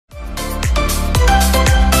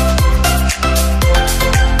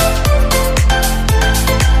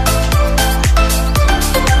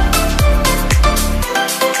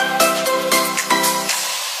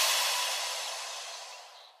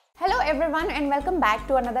and welcome back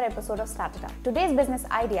to another episode of Started Up. Today's business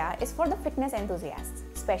idea is for the fitness enthusiasts,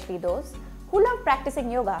 especially those who love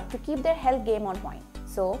practicing yoga to keep their health game on point.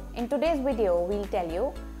 So, in today's video, we'll tell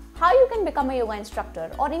you how you can become a yoga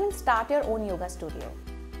instructor or even start your own yoga studio.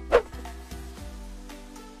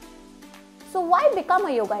 So why become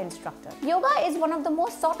a yoga instructor? Yoga is one of the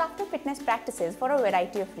most sought after fitness practices for a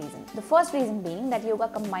variety of reasons. The first reason being that yoga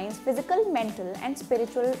combines physical, mental and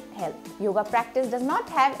spiritual health. Yoga practice does not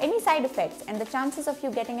have any side effects and the chances of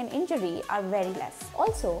you getting an injury are very less.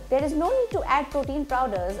 Also, there is no need to add protein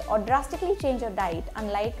powders or drastically change your diet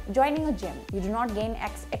unlike joining a gym. You do not gain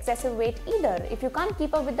excessive weight either if you can't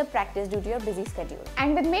keep up with the practice due to your busy schedule.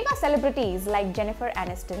 And with mega celebrities like Jennifer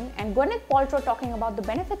Aniston and Gwyneth Paltrow talking about the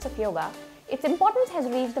benefits of yoga, its importance has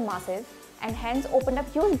reached the masses and hence opened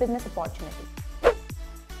up huge business opportunities.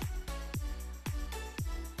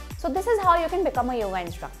 So this is how you can become a yoga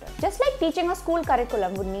instructor. Just like teaching a school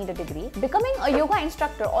curriculum would need a degree, becoming a yoga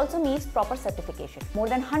instructor also needs proper certification. More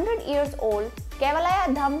than 100 years old,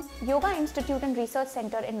 Kevalaya Dham Yoga Institute and Research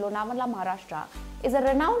Center in Lonavala, Maharashtra is a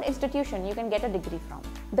renowned institution you can get a degree from.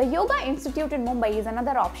 The Yoga Institute in Mumbai is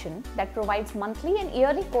another option that provides monthly and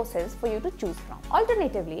yearly courses for you to choose from.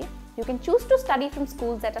 Alternatively, you can choose to study from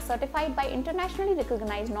schools that are certified by internationally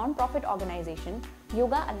recognized non-profit organization,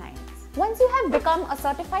 Yoga Alliance. Once you have become a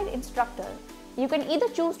certified instructor, you can either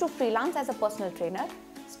choose to freelance as a personal trainer,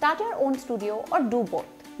 start your own studio or do both.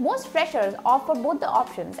 Most freshers opt for both the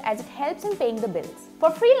options as it helps in paying the bills. For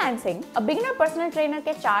freelancing, a beginner personal trainer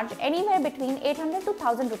can charge anywhere between 800 to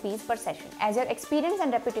 1000 rupees per session. As your experience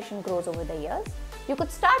and reputation grows over the years, you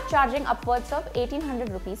could start charging upwards of 1800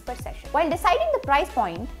 rupees per session. While deciding the price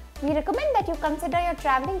point, we recommend that you consider your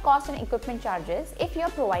traveling costs and equipment charges if you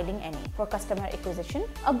are providing any. For customer acquisition,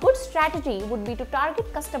 a good strategy would be to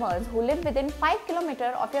target customers who live within 5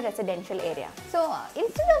 km of your residential area. So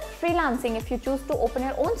instead of freelancing, if you choose to open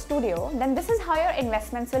your own studio, then this is how your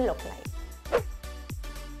investments will look like.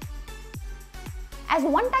 As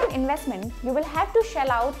one-time investment, you will have to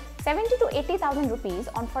shell out 70 to 80,000 rupees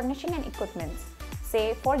on furnishing and equipments,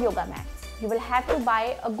 say for yoga mats. You will have to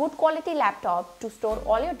buy a good quality laptop to store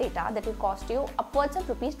all your data that will cost you upwards of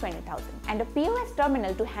rupees 20,000. And a POS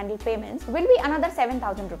terminal to handle payments will be another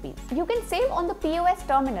 7,000 rupees. You can save on the POS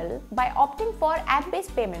terminal by opting for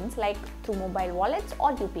app-based payments like through mobile wallets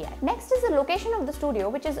or UPI. Next is the location of the studio,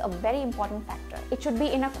 which is a very important factor. It should be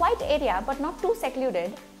in a quiet area but not too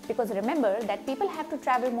secluded, because remember that people have to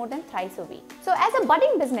travel more than thrice a week. So as a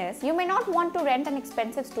budding business, you may not want to rent an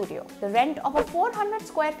expensive studio. The rent of a 400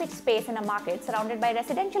 square feet space in a market surrounded by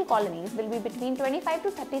residential colonies will be between 25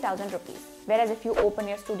 to 30,000 rupees. Whereas if you open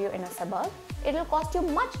your studio in a suburb, it will cost you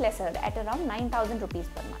much lesser at around 9,000 rupees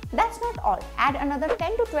per month. That's not all. Add another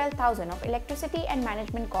 10 to 12,000 of electricity and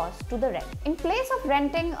management costs to the rent. In place of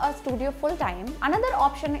renting a studio full-time, another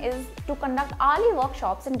option is to conduct hourly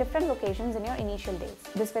workshops in different locations in your initial days.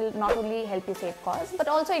 This will not only help you save costs but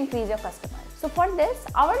also increase your customers. So for this,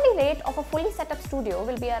 hourly rate of a fully set up studio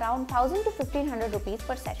will be around 1,000 to 1,500 rupees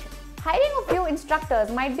per session. Hiring a few instructors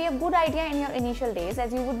might be a good idea in your initial days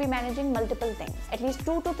as you would be managing multiple things. At least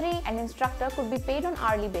 2 to 3 an instructor could be paid on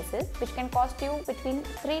hourly basis, which can cost you between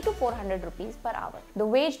 3 to 400 rupees per hour. The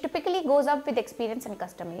wage typically goes up with experience and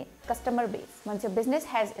customer base. Once your business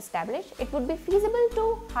has established, it would be feasible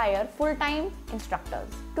to hire full-time instructors.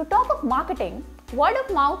 To talk of marketing, word of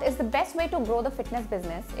mouth is the best way to grow the fitness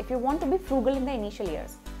business if you want to be frugal in the initial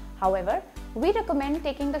years. However, we recommend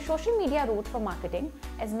taking the social media route for marketing,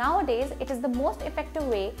 as nowadays it is the most effective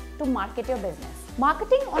way to market your business.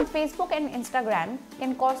 Marketing on Facebook and Instagram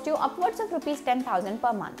can cost you upwards of rupees 10,000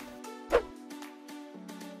 per month.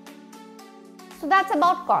 So that's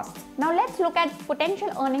about costs. Now let's look at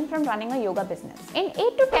potential earning from running a yoga business. In 8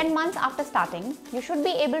 to 10 months after starting, you should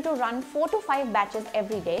be able to run 4 to 5 batches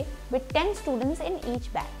every day with 10 students in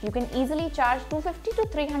each batch. You can easily charge 250 to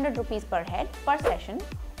 300 rupees per head per session,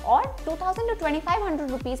 or 2,000 to 2,500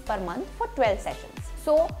 rupees per month for 12 sessions.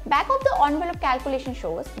 So, back of the envelope calculation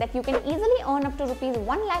shows that you can easily earn up to rupees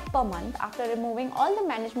 1 lakh per month after removing all the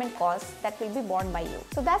management costs that will be borne by you.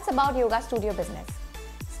 So that's about yoga studio business.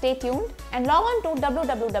 Stay tuned and log on to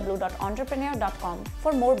www.entrepreneur.com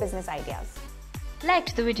for more business ideas.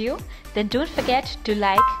 Liked the video? Then don't forget to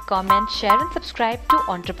like, comment, share and subscribe to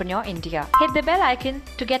Entrepreneur India. Hit the bell icon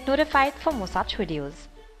to get notified for more such videos.